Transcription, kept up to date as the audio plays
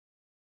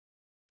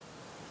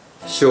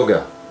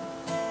Sugar,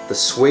 the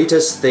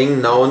sweetest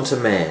thing known to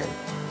man.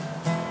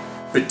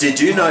 But did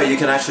you know you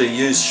can actually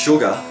use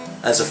sugar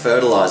as a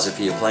fertilizer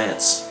for your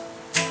plants?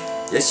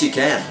 Yes, you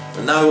can,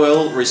 and they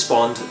will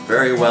respond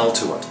very well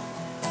to it.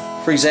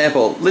 For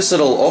example, this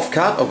little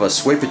offcut of a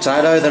sweet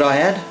potato that I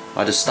had,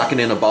 I just stuck it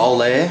in a bowl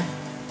there,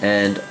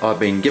 and I've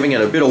been giving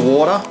it a bit of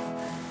water.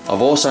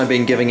 I've also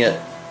been giving it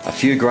a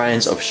few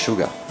grains of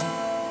sugar.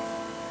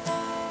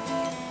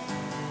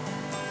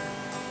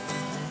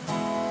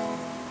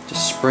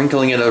 Just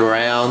sprinkling it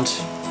around,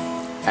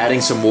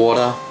 adding some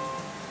water,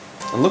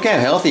 and look how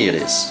healthy it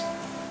is.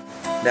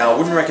 Now, I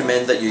wouldn't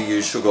recommend that you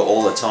use sugar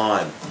all the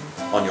time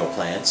on your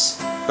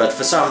plants, but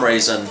for some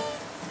reason,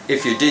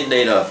 if you did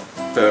need a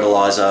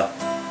fertilizer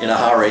in a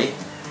hurry,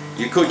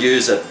 you could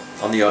use it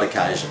on the odd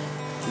occasion.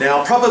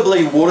 Now, I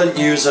probably wouldn't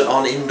use it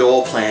on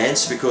indoor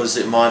plants because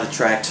it might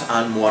attract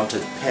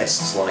unwanted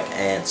pests like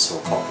ants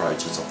or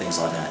cockroaches or things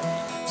like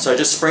that. So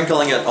just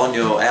sprinkling it on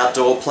your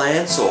outdoor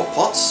plants or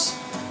pots,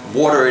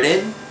 water it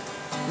in,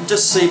 and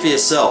just see for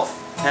yourself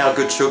how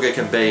good sugar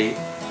can be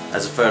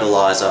as a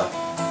fertilizer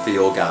for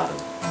your garden.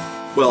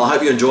 Well, I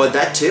hope you enjoyed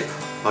that tip.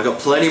 I got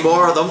plenty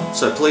more of them,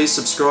 so please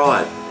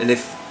subscribe. And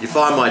if you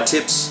find my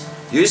tips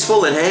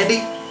useful and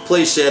handy,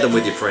 please share them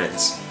with your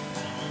friends.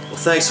 Well,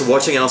 thanks for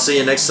watching, and I'll see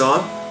you next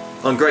time.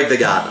 I'm Greg the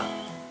Gardener.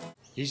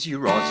 Is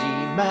your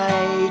Aussie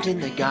made in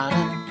the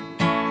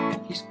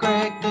garden? He's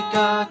Greg the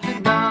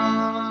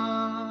Gardener.